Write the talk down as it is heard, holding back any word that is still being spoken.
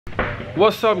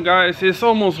What's up, guys? It's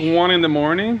almost 1 in the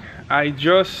morning. I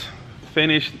just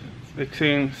finished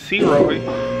fixing Zero,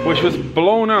 which was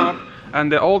blown up,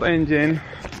 and the old engine,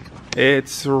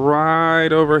 it's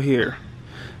right over here.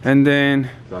 And then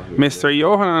Mr.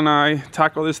 Johan and I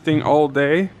tackled this thing all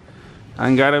day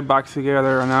and got it back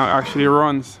together, and now it actually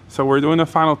runs. So we're doing the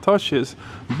final touches,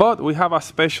 but we have a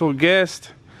special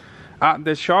guest at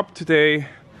the shop today,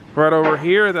 right over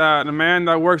here, that the man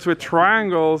that works with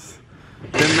triangles,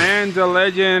 the man, the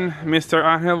legend, Mr.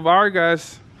 Angel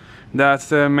Vargas. That's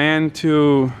the man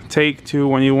to take to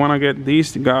when you want to get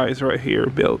these guys right here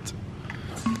built.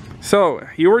 So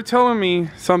you were telling me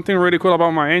something really cool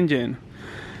about my engine,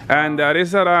 and that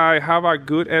is that I have a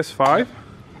good S5.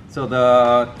 So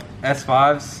the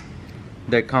S5s,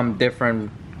 they come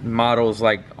different models,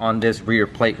 like on this rear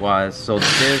plate wise. So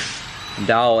this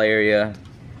dowel area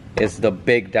is the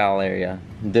big dowel area.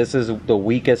 This is the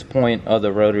weakest point of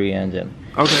the rotary engine.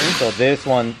 Okay. So this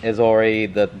one is already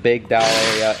the big dowel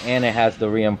area, and it has the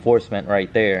reinforcement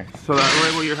right there. So that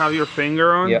right where you have your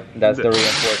finger on? Yep, that's the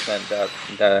reinforcement,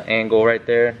 the angle right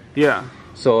there. Yeah.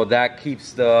 So that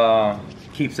keeps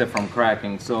it from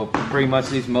cracking. So pretty much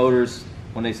these motors,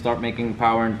 when they start making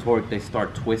power and torque, they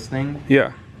start twisting.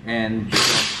 Yeah. And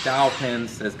the dowel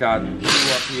pins has got 2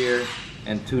 up here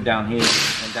and 2 down here,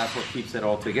 and that's what keeps it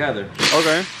all together.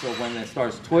 Okay. So when it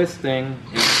starts twisting,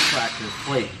 it cracks this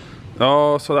plate.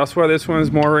 Oh, so that's why this one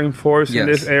is more reinforced in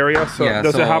this area. So yeah,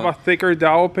 does it have a thicker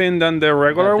dowel pin than the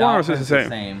regular one, or is it the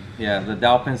same? Yeah, the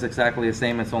dowel pin's exactly the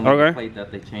same. It's only the plate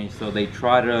that they changed. So they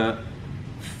try to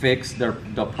fix the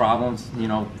problems, you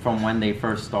know, from when they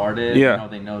first started. Yeah. You know,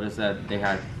 they noticed that they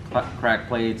had cracked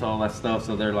plates, all that stuff.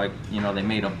 So they're like, you know, they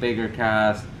made a bigger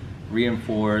cast,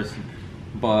 reinforced.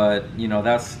 But, you know,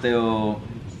 that's still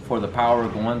for the power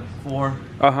we're going for.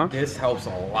 This helps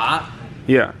a lot.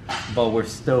 Yeah. But we're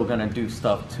still gonna do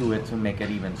stuff to it to make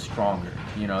it even stronger,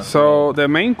 you know. So the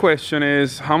main question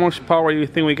is, how much power do you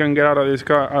think we can get out of this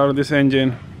car, out of this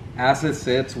engine? As it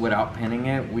sits, without pinning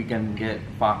it, we can get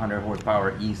 500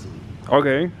 horsepower easily.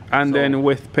 Okay. And so then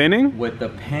with pinning? With the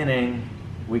pinning,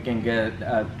 we can get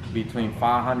between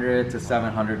 500 to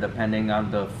 700, depending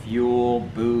on the fuel,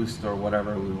 boost, or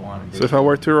whatever we want to do. So if I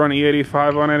were to run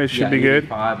E85 on it, it should be good?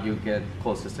 E85, you get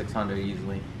close to 600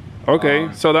 easily. Okay,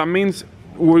 so that means,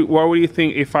 what would you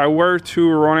think if I were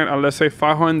to run it at, let's say,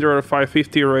 500 or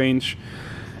 550 range?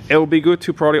 It would be good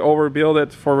to probably overbuild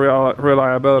it for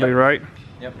reliability, right?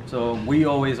 Yep. So we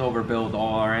always overbuild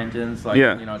all our engines. Like,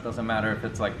 you know, it doesn't matter if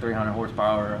it's like 300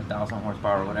 horsepower or 1,000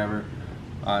 horsepower or whatever.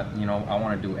 You know, I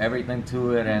want to do everything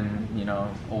to it and, you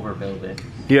know, overbuild it.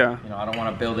 Yeah. You know, I don't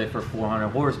want to build it for 400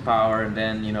 horsepower and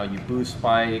then, you know, you boost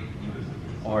spike,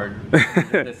 or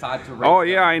decide to race. Oh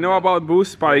yeah, I know about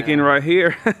boost spiking right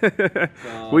here.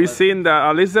 So we've seen that.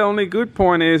 At least the only good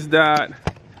point is that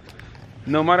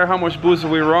no matter how much boost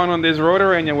we run on this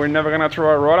rotary engine, we're never gonna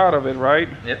throw a rod out of it, right?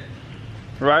 Yep.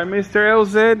 Right, Mr.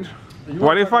 LZ?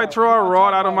 What if I throw a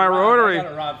rod out of my rotary? I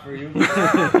got a rod for you.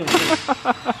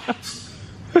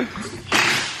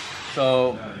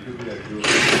 So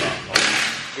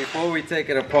before we take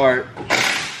it apart,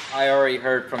 I already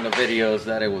heard from the videos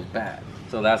that it was bad.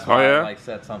 So that's why I like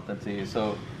said something to you.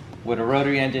 So with a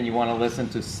rotary engine, you want to listen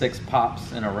to 6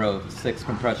 pops in a row, 6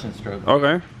 compression strokes.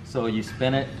 Okay. So you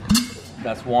spin it.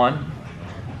 That's 1.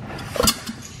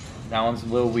 That one's a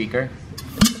little weaker.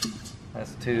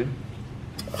 That's 2,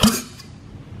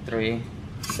 3,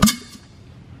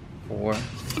 4,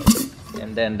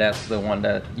 and then that's the one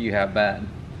that you have bad.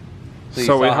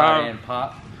 So we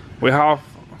have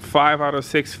 5 out of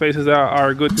 6 phases that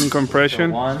are good in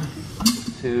compression. So 1,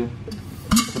 2,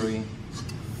 3,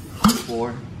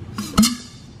 4.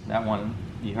 That one,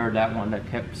 you heard that one that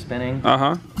kept spinning.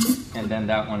 And then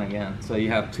that one again. So you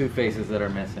have 2 phases that are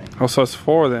missing. Oh, so it's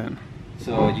 4 then.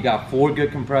 So you got 4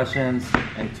 good compressions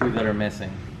and 2 that are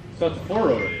missing. So it's a 4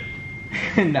 rotary.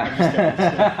 No.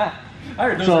 I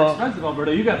heard those are expensive,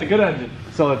 Alberto. You got the good engine.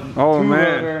 So oh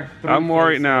man, rotor, I'm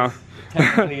worried now.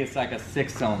 Technically, it's like a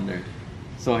 6-cylinder.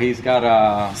 So he's got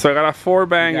a. So I got a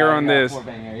 4-banger on this.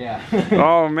 4-banger, yeah.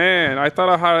 Oh man, I thought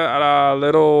I had a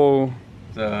little.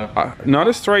 Not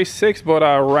a straight 6, but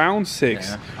a round 6.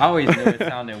 Yeah. I always knew it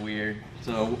sounded weird.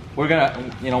 So we're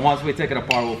gonna, you know, once we take it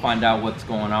apart, we'll find out what's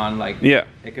going on. Like, it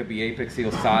could be apex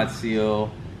seal, side seal.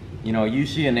 You know,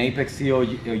 usually an apex seal,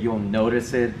 you'll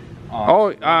notice it.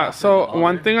 So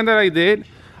one thing that I did,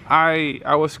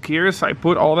 I was curious. I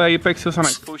put all the apex seals and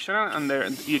I push it,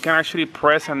 and you can actually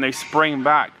press and they spring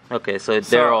back. Okay, so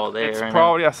they're all there. It's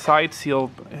probably a side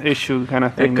seal issue kind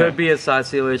of thing. It could be a side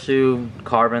seal issue,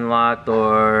 carbon locked,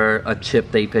 or a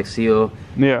chipped apex seal.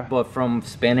 Yeah. But from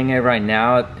spinning it right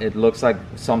now, it looks like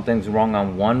something's wrong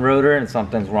on one rotor and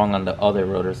something's wrong on the other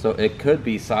rotor. So it could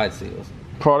be side seals.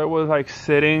 Probably was like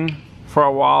sitting for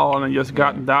a while and then just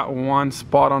got that one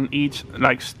spot on each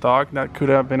like stock. That could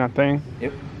have been a thing.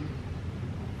 Yep.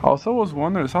 Also was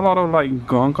wondering, there's a lot of like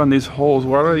gunk on these holes.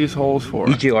 What are these holes for?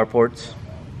 EGR ports.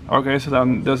 Okay, so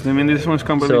that does that mean this one's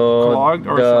completely clogged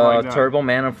or something like the that? turbo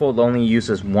manifold only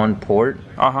uses one port.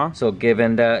 So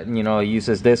given that, you know, it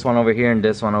uses this one over here and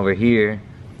this one over here,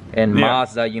 and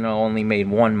Mazda, you know, only made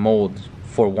one mold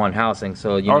for one housing.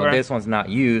 So, you know, this one's not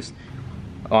used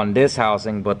on this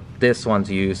housing, but this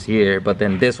one's used here, but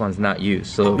then this one's not used.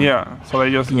 So yeah, so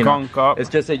they just gunk up. It's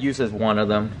just it uses one of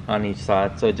them on each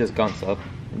side, so it just gunks up.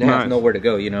 It has nowhere to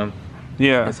go, you know.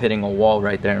 Yeah. It's hitting a wall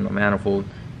right there in the manifold.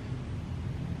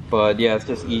 But yeah, it's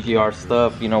just EGR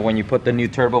stuff. You know, when you put the new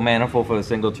turbo manifold for the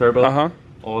single turbo,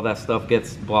 all that stuff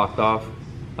gets blocked off.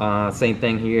 Same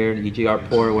thing here, EGR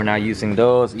port, we're not using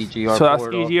those. EGR so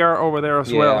port. that's EGR over there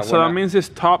as well. So that means these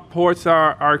top ports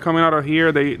are coming out of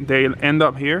here, they end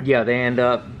up here? Yeah, they end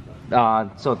up,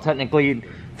 so technically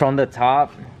from the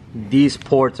top, these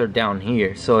ports are down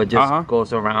here. So it just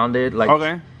goes around it.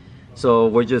 Like, so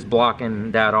we're just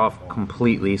blocking that off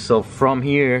completely. So from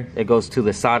here, it goes to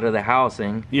the side of the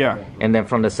housing. Yeah. And then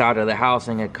from the side of the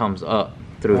housing, it comes up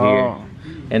through here.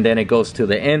 And then it goes to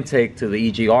the intake, to the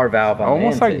EGR valve on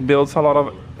almost the intake. like builds a lot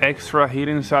of extra heat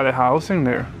inside the housing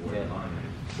there. Yeah.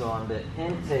 So on the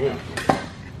intake,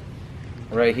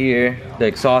 right here, the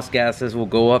exhaust gases will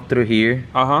go up through here.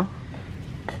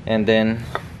 And then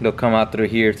they'll come out through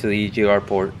here to the EGR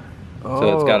port.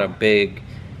 So it's got a big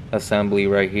assembly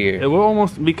right here. It will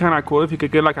almost be kind of cool if you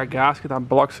could get like a gasket that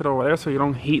blocks it over there so you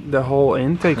don't heat the whole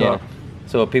intake up.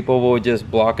 So people will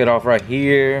just block it off right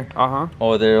here,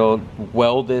 or they'll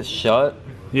weld this shut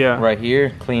right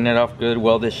here, clean it off good,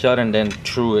 weld it shut, and then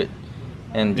true it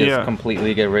and just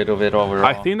completely get rid of it overall.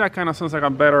 I think that kind of sounds like a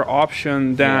better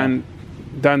option than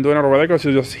doing it over there, because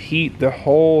you just heat the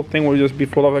whole thing will just be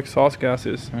full of exhaust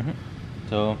gases.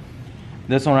 So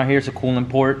this one right here is a coolant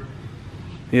port.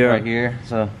 Right here.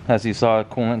 So as you saw,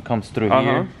 coolant comes through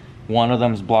here. One of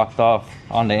them's blocked off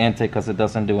on the intake because it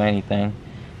doesn't do anything.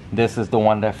 This is the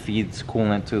one that feeds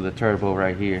coolant to the turbo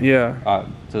right here. To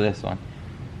this one.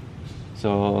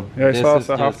 So I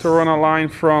have to run a line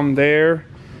from there.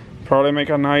 Probably make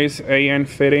a nice AN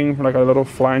fitting, like a little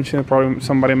flange, and probably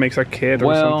somebody makes a kit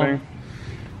or something.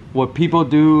 What people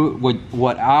do,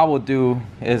 what I will do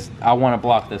is I want to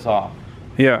block this off.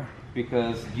 Yeah.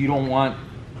 Because you don't want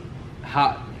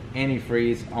hot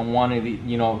antifreeze on one of the,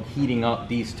 you know, heating up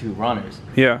these two runners.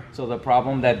 So the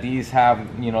problem that these have,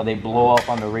 you know, they blow up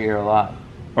on the rear a lot.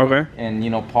 And you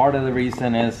know, part of the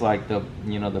reason is like the,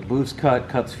 you know, the boost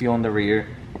cuts fuel in the rear,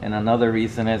 and another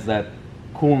reason is that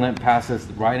coolant passes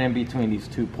right in between these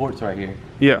two ports right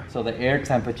here. So the air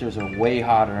temperatures are way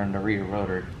hotter in the rear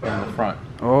rotor than the front.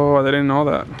 Oh, I didn't know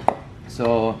that.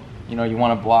 So, you know, you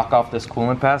want to block off this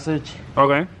coolant passage.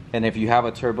 And if you have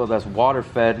a turbo that's water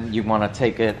fed, you want to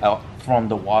take it out from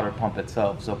the water pump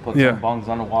itself. So put some bungs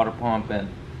on the water pump, and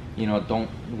you know,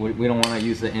 we don't want to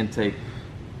use the intake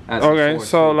as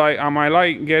so like, am I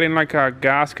like getting like a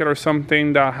gasket or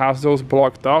something that has those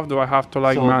blocked off? Do I have to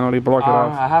like manually block it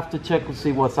off? I have to check to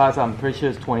see what size. I'm pretty sure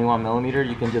it's 21 millimeter.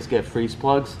 You can just get freeze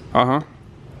plugs. Put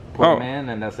them in,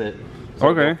 and that's it.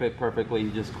 So they'll fit perfectly.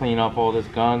 You just clean up all this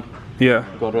gunk.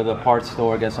 Go to the parts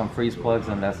store, get some freeze plugs,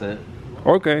 and that's it.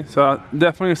 So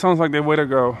definitely sounds like the way to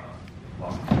go.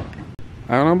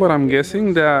 I don't know, but I'm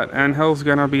guessing that Angel's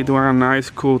gonna be doing a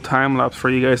nice cool time lapse for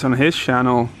you guys on his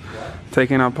channel,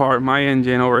 taking apart my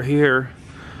engine over here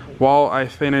while I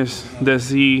finish the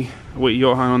Z with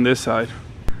Johan on this side.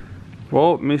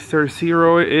 Well, Mr.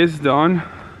 Zero is done.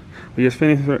 We just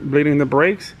finished bleeding the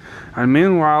brakes, and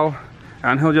meanwhile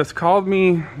Angel just called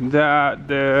me that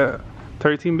the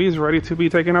 13B is ready to be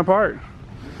taken apart.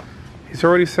 He's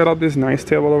already set up this nice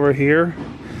table over here.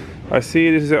 I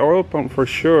see this is the oil pump for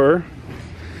sure.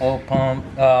 Oil pump,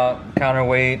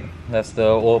 counterweight, that's the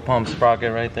oil pump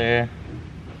sprocket right there.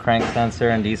 Crank sensor,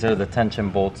 and these are the tension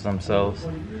bolts themselves.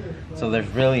 So there's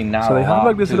really not So they a have lot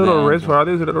like these to little them. ribs. What are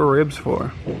these little ribs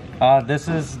for?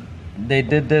 They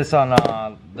did this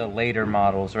on the later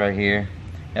models right here.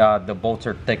 The bolts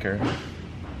are thicker.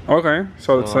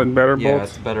 So it's like better bolts? Yeah,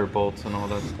 it's better bolts and all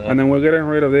that stuff. And then we're getting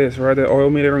rid of this, right? The oil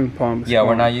metering pumps. Yeah,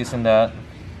 we're not using that.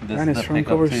 This Man, is the front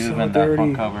pickup cover's tube so and that front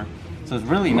dirty. cover. So it's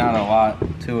really not a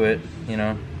lot to it, you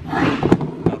know.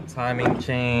 No timing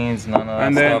chains, none of that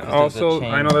and stuff. then also,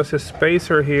 I know there's a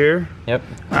spacer here.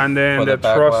 And then the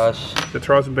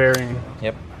truss bearing.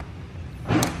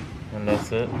 And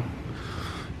that's it.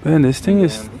 Man, this thing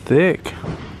is thick.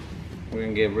 We're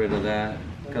gonna get rid of that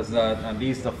because at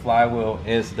least the flywheel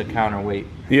is the counterweight.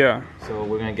 Yeah. So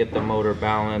we're gonna get the motor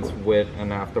balanced with an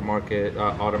aftermarket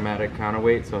automatic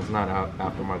counterweight. So it's not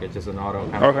aftermarket, just an auto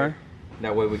counterweight. Okay.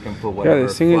 That way we can put whatever Yeah,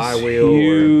 this thing is flywheel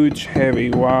huge,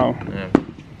 heavy. Wow. Yeah.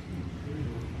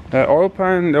 That oil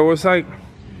pan, there was like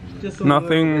Just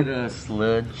nothing. little bit of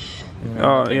sludge.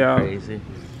 Oh yeah. Crazy.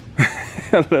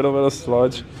 A little bit of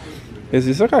sludge. Is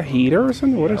this like a heater or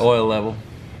something? What is Oil level.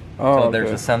 Oh, So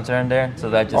there's a sensor in there, so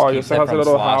that just keeps it it has a from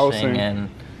little sloshing housing. and.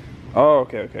 Oh,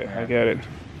 okay, I get it.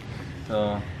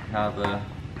 So now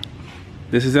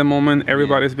This is the moment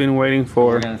everybody's been waiting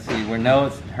for. we're gonna see. We know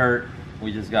it's hurt.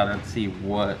 We just gotta see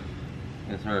what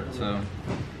is hurt. So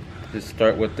just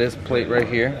start with this plate right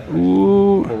here.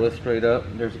 Ooh. Pull it straight up.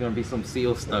 There's gonna be some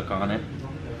seal stuck on it,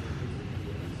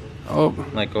 Oh,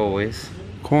 like always.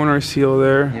 corner seal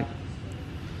there. Yep.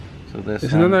 So this.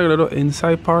 Isn't there like a little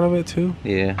inside part of it too?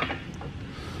 Yeah.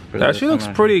 That actually looks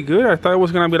pretty good. I thought it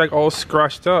was gonna be like all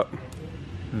scratched up.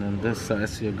 And then this side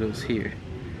seal goes here.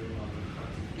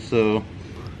 So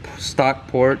stock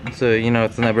port, so you know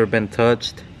it's never been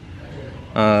touched.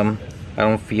 I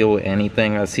don't feel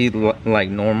anything. I see like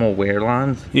normal wear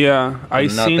lines. Yeah, I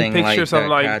seen Nothing pictures like of that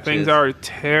like catches. things that are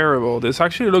terrible. This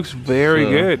actually looks very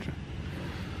good.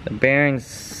 The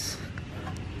bearings,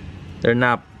 they're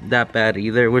not that bad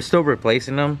either. We're still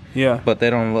replacing them. Yeah. But they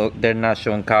don't look, they're not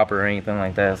showing copper or anything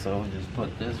like that. So we'll just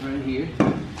put this right here.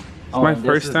 It's my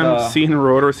first time seeing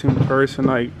rotors in person,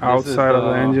 like outside of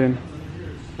the engine.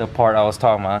 The part I was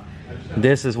talking about.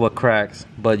 This is what cracks,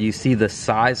 but you see the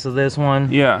size of this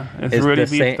one. Yeah, it's really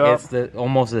beefed up. It's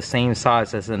almost the same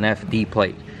size as an FD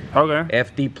plate. Okay.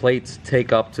 FD plates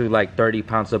take up to like 30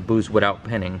 pounds of boost without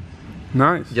pinning.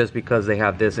 Nice. Just because they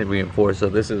have this in reinforced, so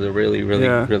this is a really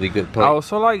good plate. I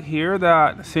also like here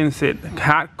that since it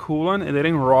had coolant, it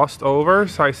didn't rust over.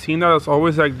 So I seen that it's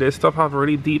always like this stuff have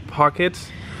really deep pockets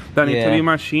that need to be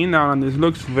machined down, and this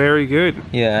looks very good.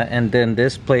 Yeah, and then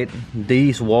this plate,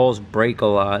 these walls break a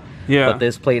lot. Yeah. But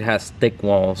this plate has thick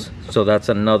walls, so that's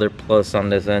another plus on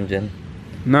this engine.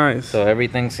 Nice. So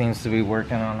everything seems to be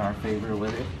working on our favor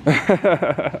with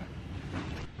it.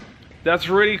 That's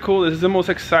really cool. This is the most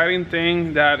exciting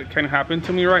thing that can happen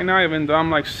to me right now, even though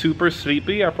I'm like super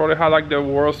sleepy. I probably have like the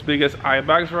world's biggest eye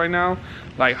bags right now,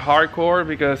 like hardcore,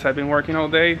 because I've been working all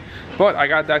day. But I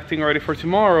got that thing ready for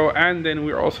tomorrow, and then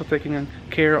we're also taking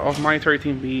care of my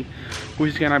 13B,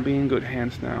 which is gonna be in good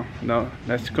hands now. Now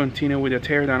let's continue with the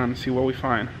teardown and see what we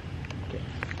find.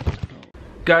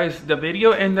 Guys, the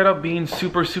video ended up being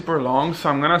super long, so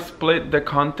I'm gonna split the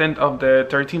content of the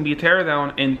 13B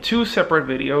teardown in 2 separate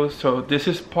videos. So this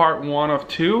is part 1 of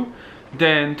 2.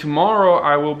 Then tomorrow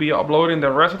I will be uploading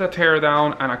the rest of the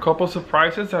teardown and a couple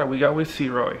surprises that we got with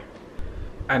C-Roy.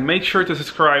 And make sure to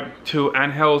subscribe to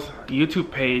Angel's YouTube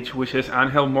page, which is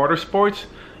Angel Motorsports,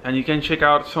 and you can check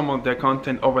out some of the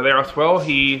content over there as well.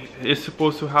 He is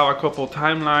supposed to have a couple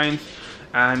timelines,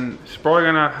 and he's probably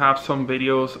gonna have some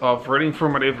videos of really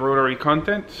informative rotary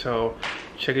content, so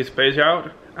check his page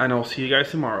out, and I'll see you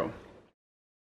guys tomorrow.